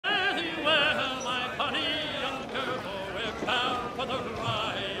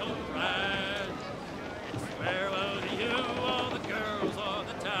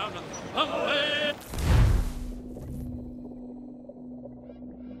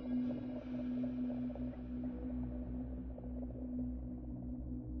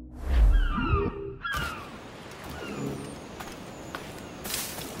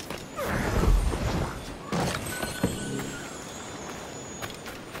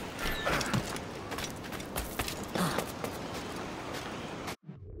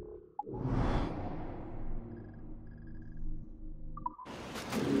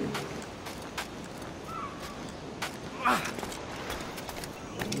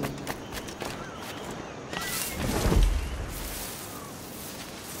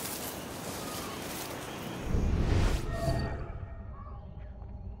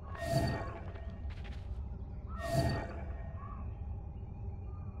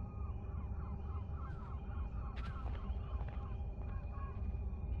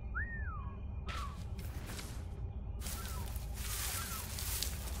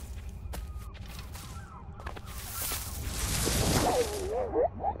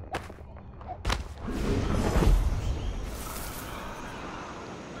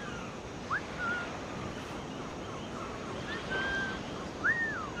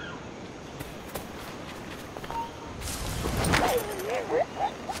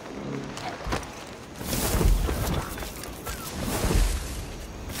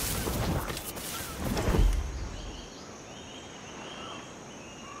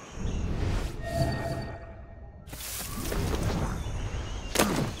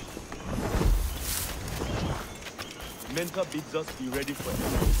Mentor bids us be ready for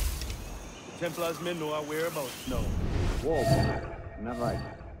him. The Templars may know our whereabouts now. Whoa, not right.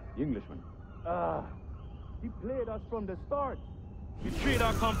 The Englishman. He played us from the start. Betrayed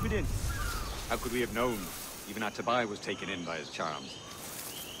our confidence. How could we have known? Even our Tobiah was taken in by his charms.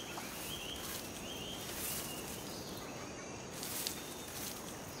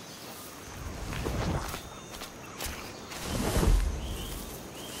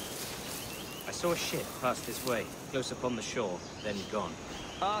 I saw a ship pass this way, close upon the shore, then gone.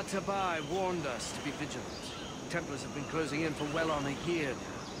 Our Tobiah warned us to be vigilant. Templars have been closing in for well on a year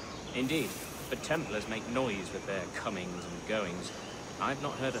now. Indeed, but Templars make noise with their comings and goings. I've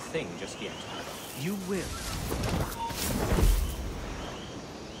not heard a thing just yet. You will.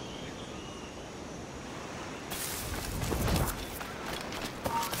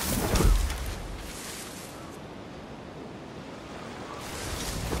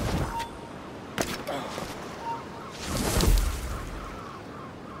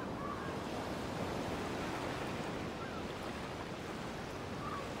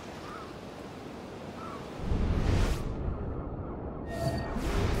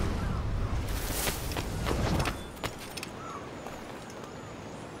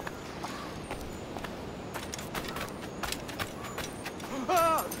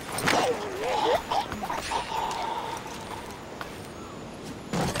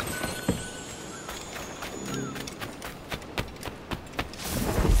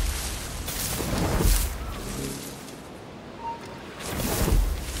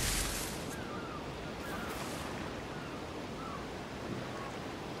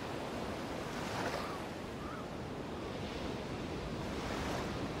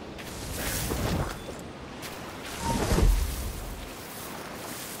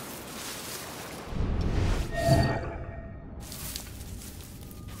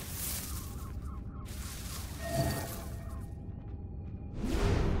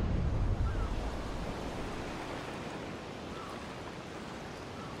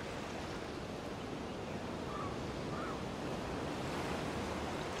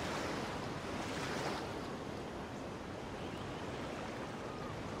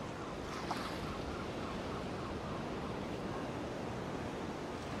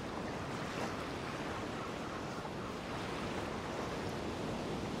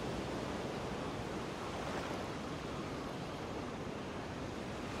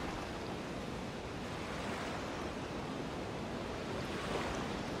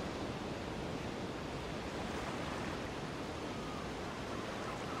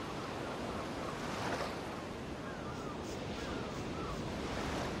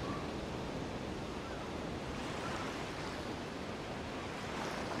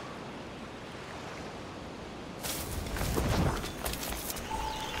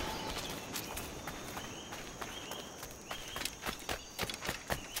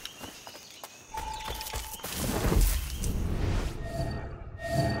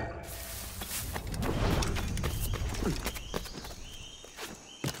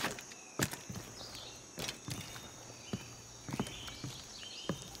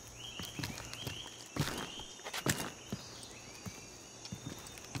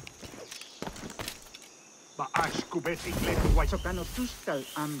 Ba'ashkubesiklet waisokano tustal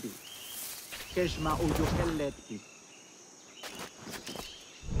ambi. Keshma uyuheleti.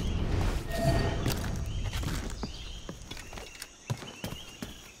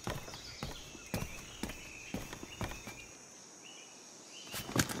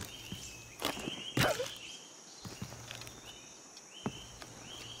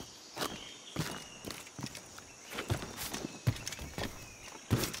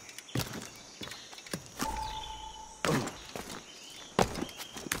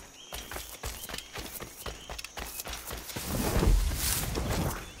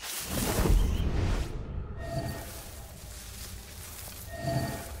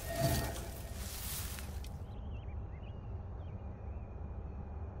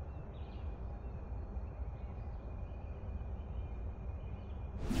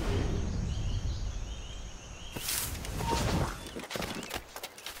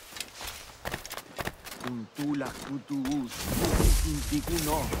 ulak tutuus,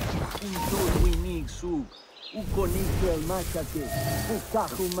 ukintikino, untol winig sug, ukonikel machake,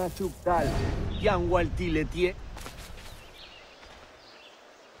 ukahu machuktal, yanwaltiletie.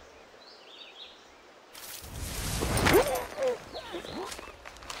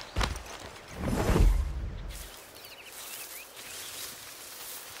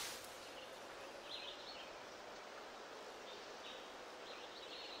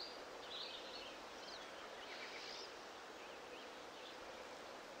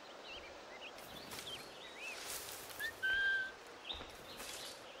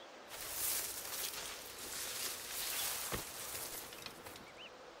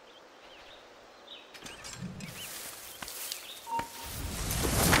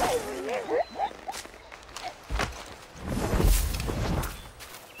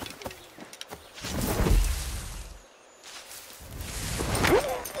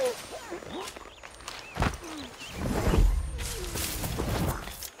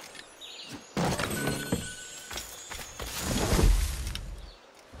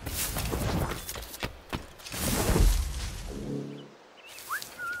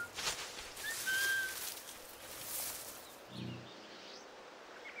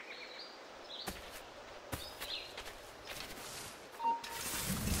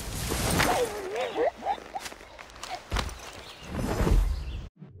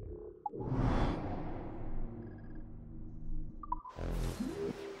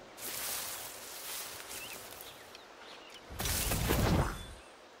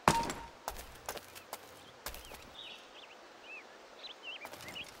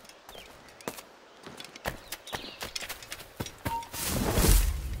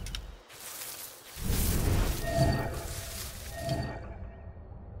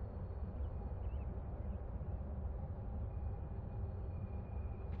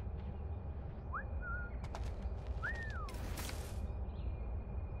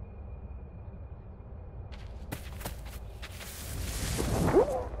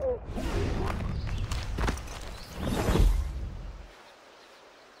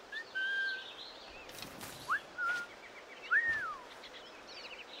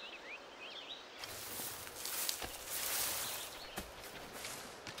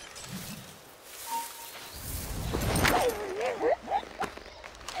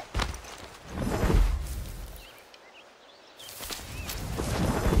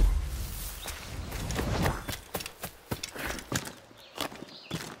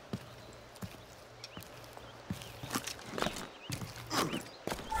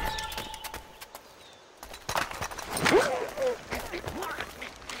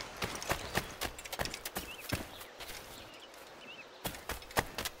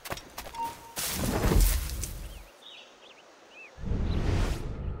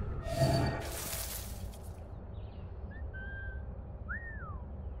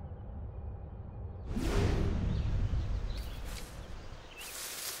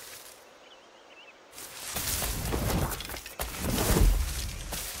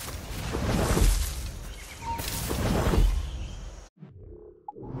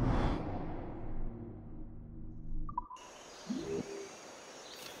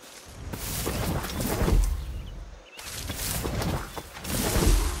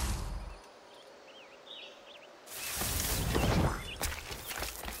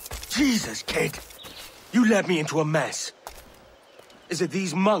 Jesus, kid! You led me into a mess. Is it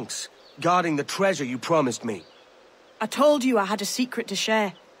these monks guarding the treasure you promised me? I told you I had a secret to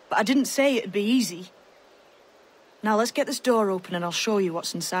share, but I didn't say it'd be easy. Now let's get this door open and I'll show you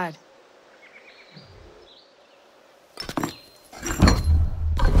what's inside. We're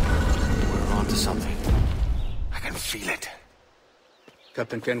onto something. I can feel it.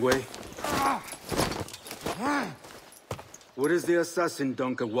 Captain Kenway? Where is the assassin,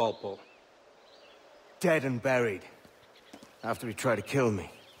 Duncan Walpole? Dead and buried. After he tried to kill me.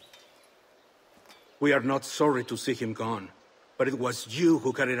 We are not sorry to see him gone, but it was you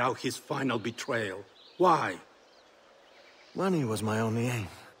who carried out his final betrayal. Why? Money was my only aim.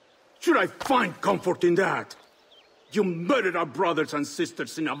 Should I find comfort in that? You murdered our brothers and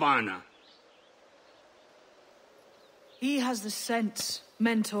sisters in Havana. He has the sense,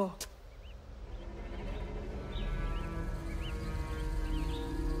 Mentor.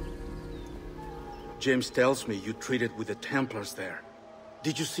 James tells me you treated with the Templars there.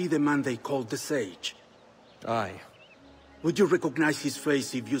 Did you see the man they called the Sage? Aye. Would you recognize his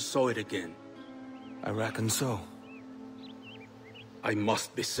face if you saw it again? I reckon so. I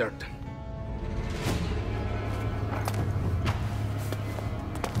must be certain.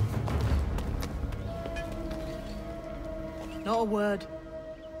 Not a word.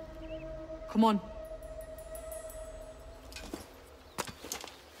 Come on.